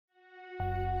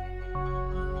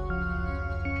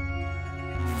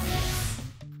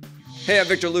Hey, I'm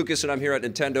Victor Lucas, and I'm here at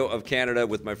Nintendo of Canada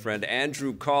with my friend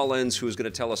Andrew Collins, who's going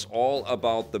to tell us all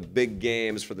about the big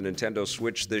games for the Nintendo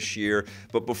Switch this year.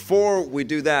 But before we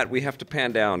do that, we have to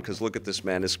pan down, because look at this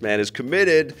man. This man is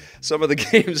committed. Some of the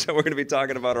games that we're going to be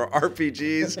talking about are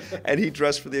RPGs, and he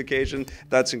dressed for the occasion.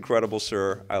 That's incredible,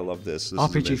 sir. I love this.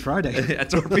 RPG Friday.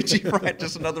 It's RPG Friday,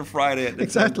 just another Friday at Nintendo.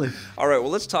 Exactly. All right,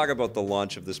 well, let's talk about the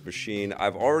launch of this machine.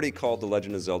 I've already called The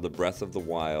Legend of Zelda Breath of the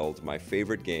Wild my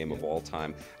favorite game of all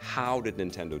time. How did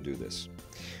Nintendo do this?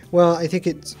 Well, I think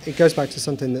it goes back to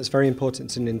something that's very important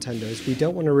to Nintendo. Is we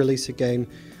don't want to release a game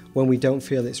when we don't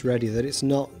feel it's ready, that it's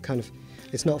not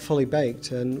fully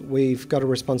baked, and we've got a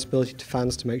responsibility to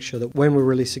fans to make sure that when we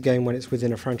release a game, when it's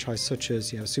within a franchise such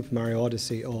as Super Mario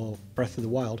Odyssey or Breath of the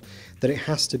Wild, that it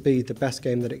has to be the best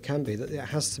game that it can be, that it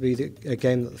has to be a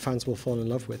game that the fans will fall in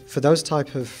love with. For those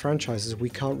type of franchises, we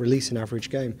can't release an average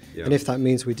game, and if that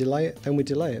means we delay it, then we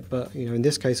delay it. But in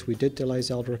this case, we did delay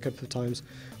Zelda a couple of times,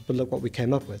 but look what we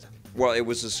came up with. Well, it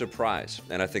was a surprise,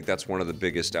 and I think that's one of the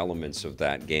biggest elements of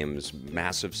that game's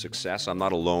massive success. I'm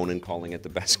not alone in calling it the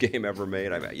best game ever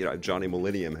made. Johnny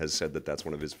Millennium has said that that's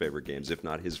one of his favorite games, if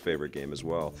not his favorite game as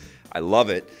well. I love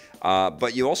it.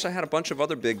 But you also had a bunch of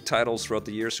other big titles throughout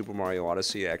the year. Super Mario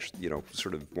Odyssey, actually,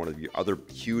 sort of one of your other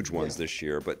huge ones this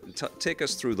year. But take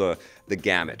us through the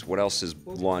gamut. What else is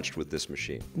launched with this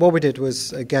machine? What we did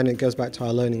was, again, it goes back to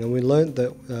our learning, and we learned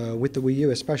that with the Wii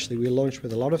U especially, we launched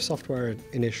with a lot of software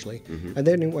initially, and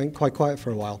then it went quite quiet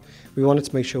for a while. We wanted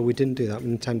to make sure we didn't do that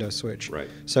with Nintendo Switch. Right.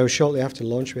 So shortly after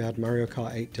launch, we had Mario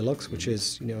Kart 8 Deluxe, which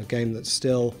is a game that's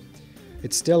still,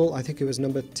 I think it was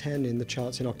number 10 in the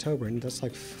charts in October, and that's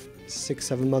like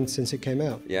 6-7 months since it came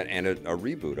out. Yeah, and a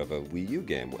reboot of a Wii U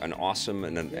game, an awesome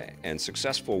and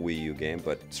successful Wii U game,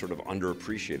 but sort of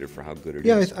underappreciated for how good it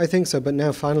is. Yeah, I think so. But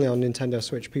now finally on Nintendo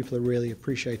Switch, people are really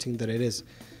appreciating that it is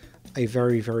a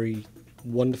very, very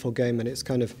wonderful game, and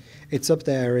it's up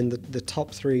there in the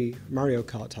top 3 Mario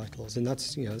Kart titles, and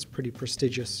that's it's a pretty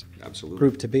prestigious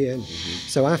group to be in.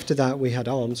 So after that, we had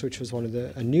ARMS, which was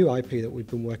a new IP that we've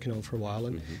been working on for a while,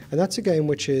 and that's a game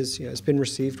which is it's been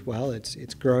received well.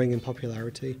 It's growing in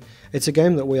popularity. It's a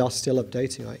game that we are still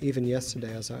updating. Like even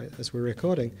yesterday, as we're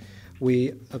recording,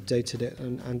 we updated it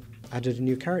and added a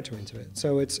new character into it.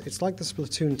 So it's like the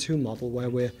Splatoon 2 model, where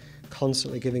we're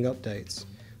constantly giving updates.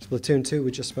 Splatoon 2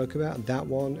 we just spoke about, that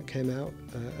one came out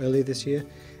earlier this year,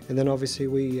 and then obviously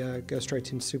we go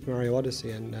straight into Super Mario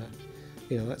Odyssey, and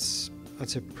that's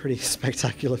a pretty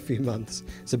spectacular few months.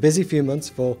 It's a busy few months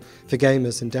for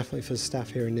gamers, and definitely for staff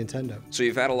here in Nintendo. So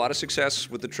you've had a lot of success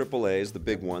with the AAAs, the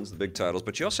big ones, the big titles,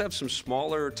 but you also have some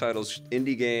smaller titles,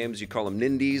 indie games. You call them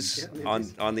Nindies,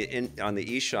 on the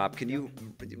eShop. Can you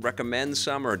recommend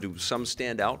some, or do some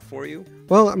stand out for you?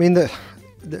 Well, I mean,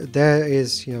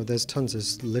 there's tons.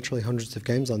 There's literally hundreds of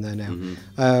games on there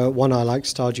now. One I like,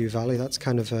 Stardew Valley. That's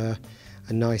kind of a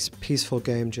nice, peaceful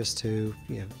game just to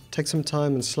take some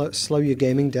time and slow your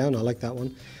gaming down. I like that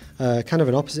one. Kind of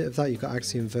an opposite of that, you've got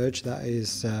Axiom Verge. That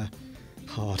is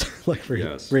hard, like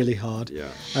really hard.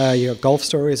 Yeah. You got Golf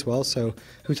Story as well. So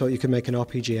who thought you could make an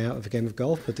RPG out of a game of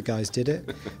golf? But the guys did it.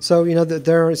 So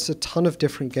there is a ton of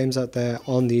different games out there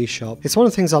on the eShop. It's one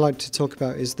of the things I like to talk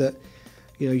about, is that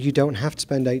you don't have to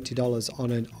spend $80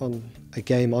 on a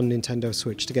game on Nintendo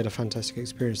Switch to get a fantastic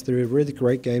experience. There are really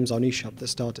great games on eShop that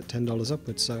start at $10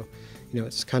 upwards. So,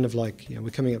 it's kind of like,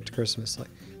 we're coming up to Christmas. Like,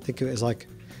 think of it as like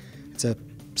it's a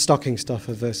stocking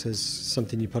stuffer versus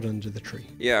something you put under the tree.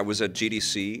 Yeah, I was at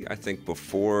GDC, I think,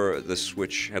 before the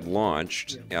Switch had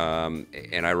launched, and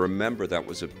I remember that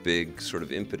was a big sort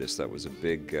of impetus. That was a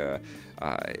big,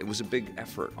 it was a big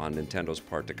effort on Nintendo's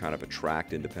part to kind of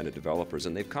attract independent developers,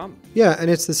 and they've come. Yeah, and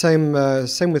it's the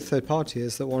same with third party.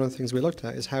 Is that one of the things we looked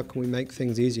at, is how can we make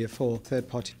things easier for third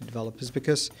party developers,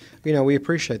 because we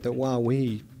appreciate that while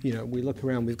we look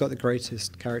around, we've got the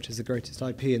greatest characters, the greatest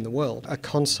IP in the world. A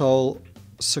console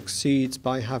succeeds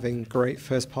by having great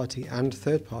first party and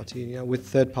third party. With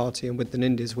third party and with the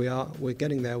Nindies, we're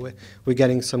getting there. We're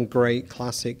getting some great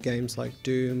classic games like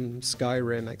Doom,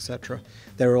 Skyrim, etc.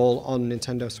 They're all on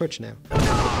Nintendo Switch now.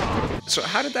 So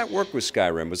how did that work with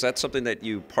Skyrim? Was that something that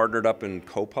you partnered up and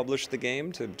co-published the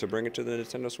game to bring it to the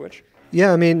Nintendo Switch?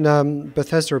 Yeah, I mean,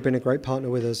 Bethesda have been a great partner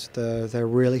with us. They're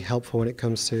really helpful when it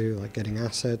comes to like getting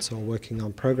assets or working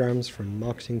on programs from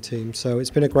marketing teams. So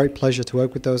it's been a great pleasure to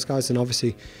work with those guys, and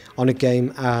obviously on a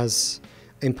game as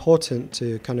important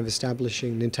to kind of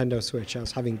establishing Nintendo Switch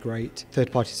as having great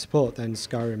third-party support, then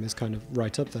Skyrim is kind of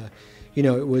right up there.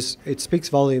 It speaks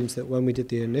volumes that when we did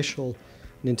the initial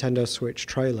Nintendo Switch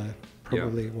trailer,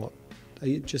 probably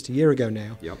just a year ago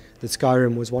now, Yep. that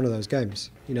Skyrim was one of those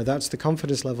games. You know, that's the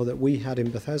confidence level that we had in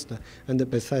Bethesda and that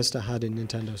Bethesda had in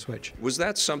Nintendo Switch. Was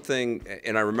that something,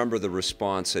 and I remember the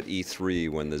response at E3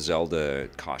 when the Zelda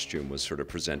costume was sort of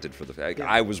presented for the,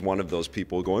 I was one of those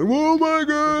people going, oh my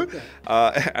God.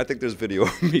 I think there's video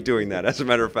of me doing that, as a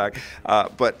matter of fact.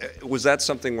 But was that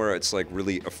something where it's like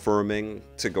really affirming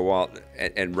to go out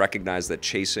and recognize that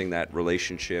chasing that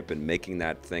relationship and making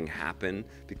that thing happen,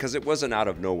 because it wasn't out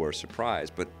of nowhere surprise,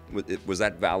 but was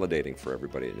that validating for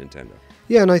everybody at Nintendo?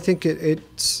 Yeah, and I think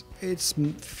it's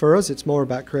for us, it's more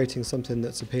about creating something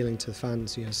that's appealing to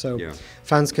fans. You know, so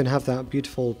fans can have that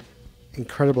beautiful,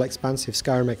 incredible, expansive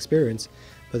Skyrim experience,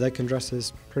 but they can dress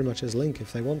as pretty much as Link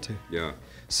if they want to. Yeah.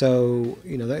 So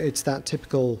you know, it's that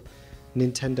typical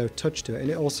Nintendo touch to it, and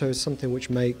it also is something which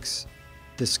makes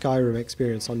the Skyrim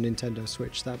experience on Nintendo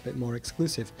Switch that bit more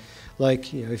exclusive.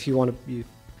 Like, you know, if you want to,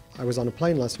 I was on a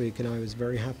plane last week and I was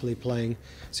very happily playing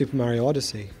Super Mario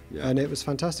Odyssey, and it was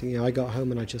fantastic. You know, I got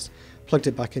home and I just plugged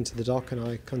it back into the dock and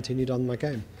I continued on my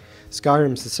game.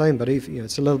 Skyrim's the same, but you know,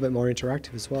 it's a little bit more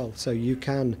interactive as well. So you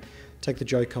can take the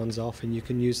Joy-Cons off and you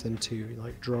can use them to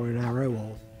like draw an arrow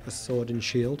or a sword and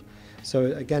shield. So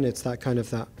again, it's that kind of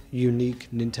that unique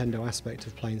Nintendo aspect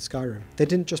of playing Skyrim. They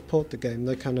didn't just port the game,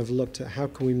 they kind of looked at how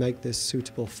can we make this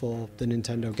suitable for the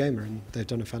Nintendo gamer, and they've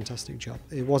done a fantastic job.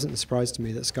 It wasn't a surprise to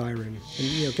me that Skyrim, and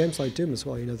you know, games like Doom as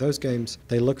well, you know, those games,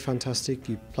 they look fantastic,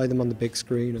 you play them on the big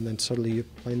screen and then suddenly you're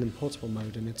playing them portable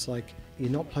mode, and it's like, you're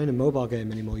not playing a mobile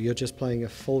game anymore, you're just playing a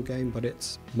full game, but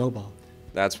it's mobile.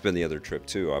 That's been the other trip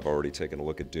too. I've already taken a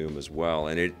look at Doom as well,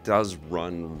 and it does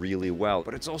run really well,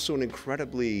 but it's also an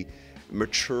incredibly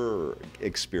mature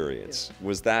experience.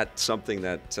 Was that something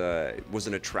that was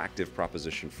an attractive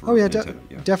proposition for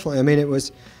Nintendo? Definitely. I mean, it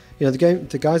was, you know,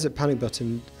 the guys at Panic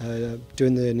Button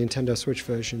doing the Nintendo Switch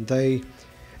version, they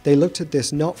looked at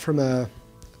this not from a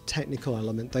technical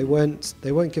element. They weren't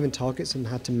given targets and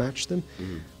had to match them.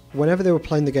 Mm-hmm. Whenever they were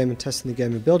playing the game and testing the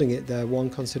game and building it, their one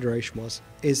consideration was,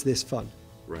 is this fun?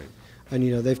 Right. And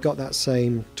you know, they've got that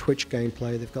same Twitch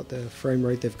gameplay, they've got the frame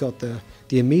rate, they've got the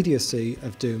immediacy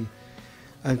of Doom,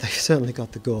 and they've certainly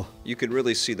got the gore. You can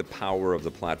really see the power of the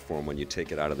platform when you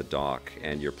take it out of the dock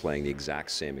and you're playing the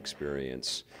exact same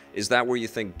experience. Is that where you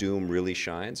think Doom really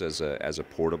shines, as a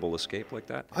portable escape like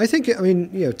that? I think, I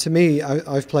mean, you know, to me,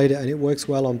 I've played it and it works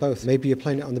well on both. Maybe you're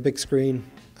playing it on the big screen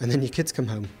and then your kids come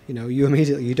home. You know,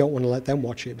 you don't want to let them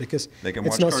watch it because they can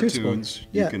it's watch not cartoons.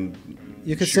 Suitable.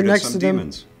 You can sit next to them.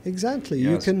 Demons. Exactly.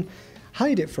 Yes. You can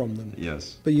hide it from them.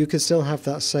 Yes. But you could still have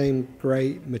that same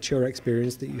great, mature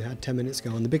experience that you had 10 minutes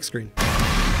ago on the big screen.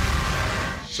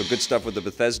 So good stuff with the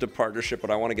Bethesda partnership, but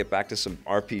I want to get back to some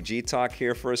RPG talk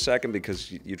here for a second,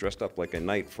 because you dressed up like a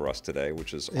knight for us today,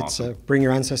 which is awesome. It's Bring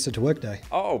Your Ancestor to Work Day.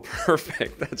 Oh,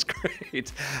 perfect. That's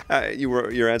great.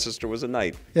 Your ancestor was a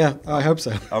knight. Yeah, I hope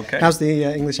so. Okay. How's the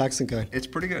English accent going? It's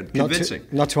pretty good. Convincing.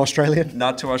 Not too Australian?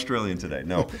 Not too Australian today,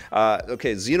 no.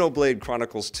 Okay, Xenoblade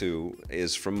Chronicles 2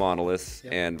 is from Monolith,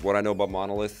 and what I know about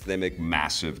Monolith, they make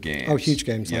massive games. Oh, huge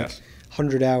games. Yes. Like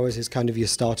 100 hours is kind of your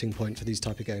starting point for these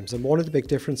type of games. And one of the big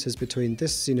differences between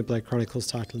this Xenoblade Chronicles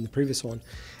title and the previous one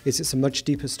is it's a much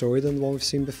deeper story than the one we've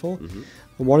seen before. Mm-hmm.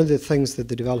 And one of the things that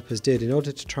the developers did in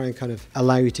order to try and kind of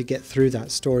allow you to get through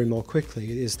that story more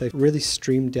quickly is they've really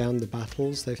streamed down the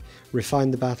battles. They've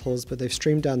refined the battles, but they've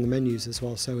streamed down the menus as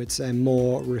well. So it's a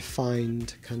more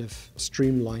refined, kind of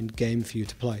streamlined game for you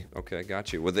to play. Okay,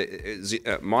 got you. Well,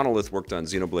 Monolith worked on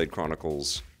Xenoblade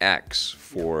Chronicles X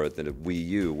for the Wii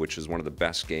U, which is one of the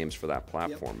best games for that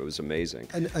platform. It was amazing.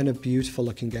 And a beautiful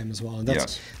looking game as well. And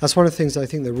that's one of the things I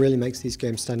think that really makes these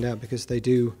games stand out, because they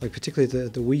do, like particularly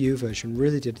the Wii U version,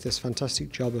 really did this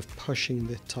fantastic job of pushing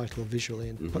the title visually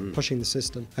and pushing the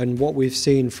system. And what we've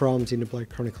seen from Xenoblade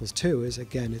Chronicles 2 is,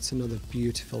 again, it's another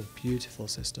beautiful, beautiful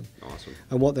system. Awesome.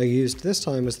 And what they used this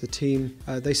time was the team,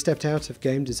 they stepped out of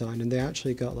game design and they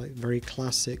actually got like very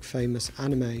classic, famous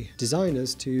anime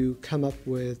designers to come up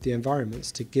with the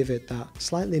environments to give it that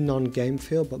slightly non-game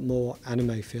feel but more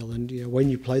anime feel. And you know, when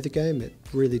you play the game, it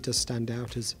really does stand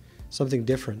out as something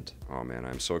different. Oh man,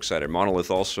 I'm so excited. Monolith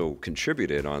also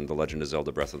contributed on The Legend of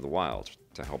Zelda Breath of the Wild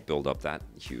to help build up that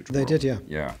huge world. They did, yeah.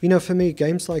 Yeah. You know, for me,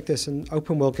 games like this and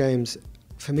open world games,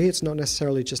 for me, it's not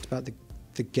necessarily just about the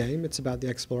game, it's about the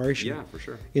exploration. Yeah, for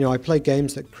sure. You know, I play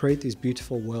games that create these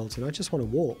beautiful worlds and I just want to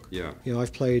walk. Yeah. You know,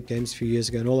 I've played games a few years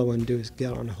ago and all I want to do is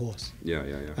get on a horse. Yeah.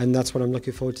 And that's what I'm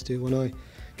looking forward to do when I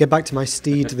get back to my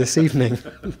steed this evening.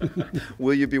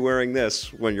 Will you be wearing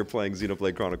this when you're playing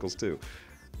Xenoblade Chronicles 2?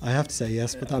 I have to say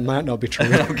yes, but that might not be true.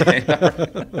 Okay.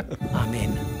 I'm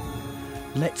in.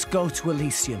 Let's go to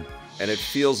Elysium. And it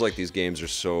feels like these games are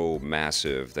so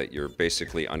massive that you're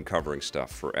basically uncovering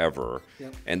stuff forever.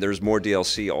 Yep. And there's more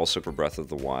DLC also for Breath of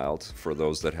the Wild for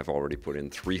those that have already put in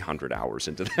 300 hours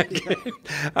into that game.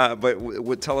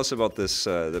 But tell us about this,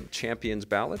 the Champion's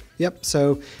Ballad? Yep,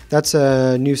 so that's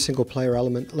a new single-player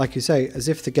element. Like you say, as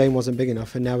if the game wasn't big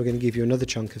enough, and now we're going to give you another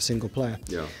chunk of single-player.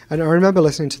 Yeah. And I remember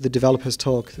listening to the developers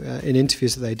talk in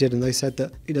interviews that they did, and they said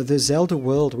that the Zelda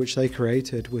world which they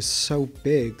created was so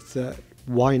big that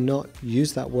why not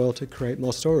use that world to create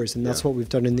more stories? And that's what we've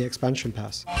done in the expansion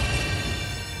pass.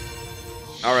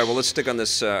 All right, well, let's stick on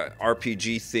this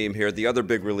RPG theme here. The other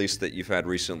big release that you've had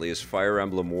recently is Fire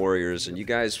Emblem Warriors, and you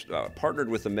guys partnered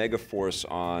with the Megaforce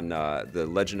on the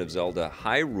Legend of Zelda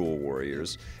Hyrule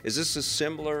Warriors. Is this a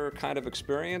similar kind of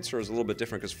experience, or is it a little bit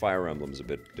different because Fire Emblem is a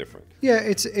bit different? Yeah,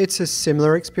 it's a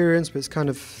similar experience, but it's kind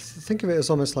of, think of it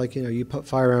as almost like, you put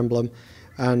Fire Emblem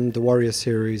and the Warrior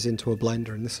series into a blender,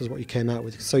 and this is what you came out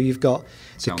with. So you've got...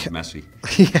 Sounds messy.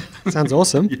 Yeah, sounds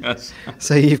awesome. Yes.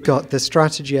 So you've got the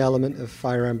strategy element of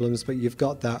Fire Emblems, but you've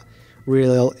got that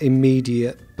real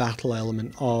immediate battle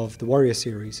element of the Warrior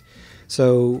series.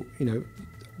 So,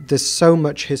 there's so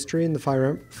much history in the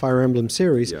Fire Emblem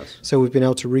series, so we've been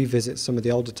able to revisit some of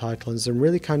the older titles and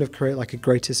really kind of create like a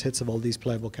greatest hits of all these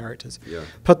playable characters. Yeah.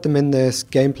 Put them in this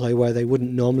gameplay where they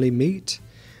wouldn't normally meet,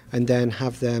 and then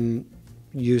have them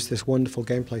use this wonderful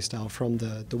gameplay style from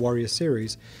the Warrior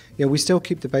series. We still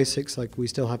keep the basics, like we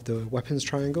still have the weapons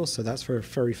triangle, so that's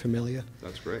very familiar.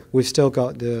 That's great. We've still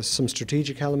got some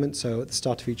strategic elements, so at the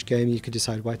start of each game you can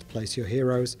decide where to place your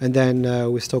heroes, and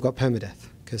then we've still got permadeath,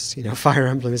 because Fire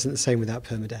Emblem isn't the same without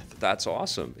permadeath. That's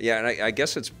awesome. Yeah, and I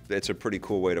guess it's a pretty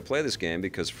cool way to play this game,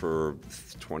 because for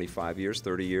 25 years,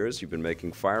 30 years, you've been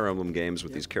making Fire Emblem games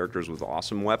with these characters with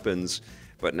awesome weapons,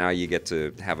 but now you get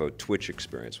to have a Twitch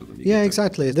experience with them. Yeah,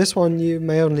 exactly. This one you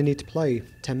may only need to play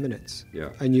 10 minutes,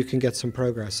 and you can get some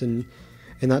progress. And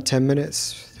in that 10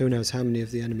 minutes, who knows how many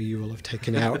of the enemy you will have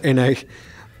taken out in a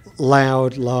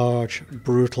loud, large,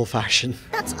 brutal fashion.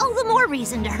 That's all the more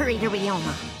reason to hurry to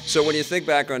Rioma. So when you think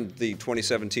back on the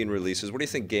 2017 releases, what do you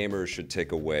think gamers should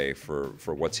take away for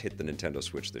what's hit the Nintendo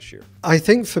Switch this year? I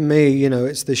think for me,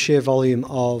 it's the sheer volume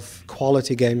of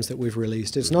quality games that we've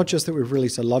released. It's not just that we've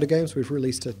released a lot of games, we've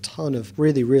released a ton of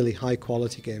really, really high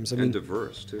quality games. And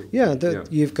diverse, too. Yeah,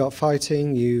 you've got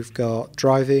fighting, you've got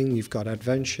driving, you've got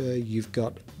adventure, you've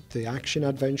got the action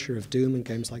adventure of Doom and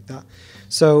games like that.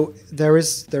 So there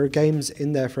are games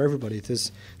in there for everybody.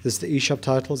 There's the eShop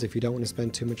titles if you don't want to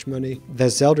spend too much money.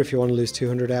 There's Zelda if you want to lose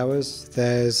 200 hours.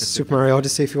 There's Super Mario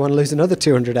Odyssey if you want to lose another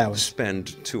 200 hours.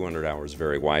 Spend 200 hours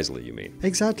very wisely, you mean?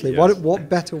 Exactly. Yes. What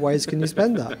better ways can you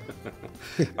spend that?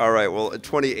 All right, well,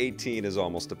 2018 is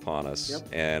almost upon us,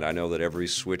 and I know that every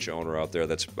Switch owner out there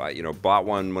that's bought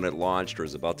one when it launched or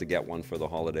is about to get one for the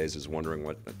holidays is wondering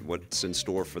what's in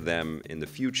store for them in the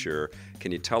future.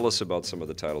 Can you tell us about some of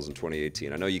the titles in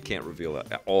 2018? I know you can't reveal it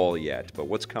all yet, but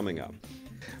what's coming up?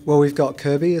 Well, we've got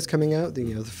Kirby is coming out,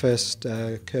 the first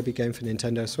Kirby game for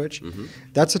Nintendo Switch.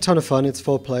 That's a ton of fun. It's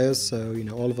 4 players, so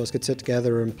all of us could sit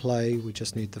together and play. We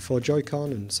just need the 4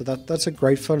 Joy-Con, and so that's a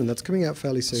great fun, and that's coming out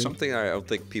fairly soon. Something I don't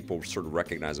think people sort of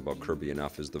recognize about Kirby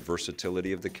enough is the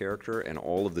versatility of the character and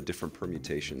all of the different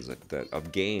permutations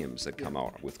of games that come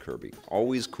out with Kirby.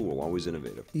 Always cool, always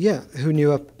innovative. Yeah, who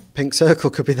knew a pink circle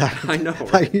could be that, I know,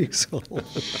 that useful?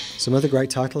 Some other great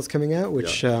titles coming out,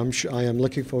 which I am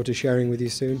looking forward to sharing with you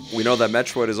soon. We know that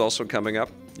Metroid is also coming up.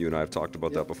 You and I have talked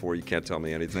about that before. You can't tell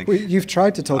me anything. You've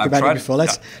tried to talk about it before.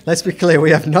 Let's be clear.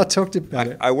 We have not talked about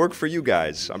it. I work for you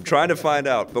guys. I'm trying to find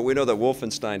out. But we know that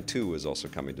Wolfenstein 2 is also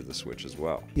coming to the Switch as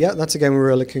well. Yeah, that's a game we're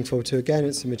really looking forward to. Again,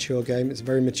 it's a mature game. It's a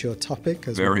very mature topic.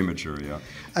 Very mature, yeah.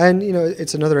 And,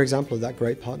 it's another example of that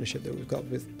great partnership that we've got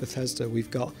with Bethesda.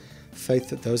 We've got faith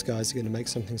that those guys are going to make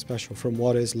something special from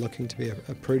what is looking to be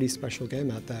a pretty special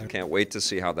game out there. Can't wait to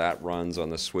see how that runs on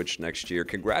the Switch next year.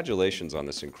 Congratulations on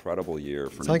this incredible year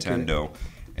for Nintendo.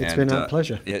 It's been our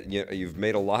pleasure. You've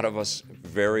made a lot of us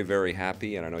very, very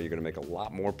happy, and I know you're going to make a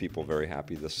lot more people very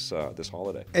happy this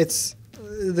holiday. It's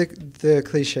the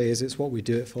cliche is it's what we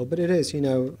do it for, but it is.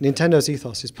 Nintendo's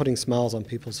ethos is putting smiles on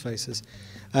people's faces,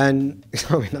 and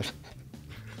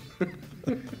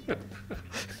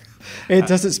it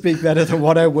doesn't speak better than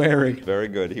what I'm wearing. Very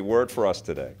good. He wore it for us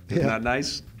today. Isn't that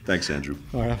nice? Thanks, Andrew.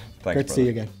 All right. Thanks, Great to see you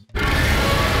again.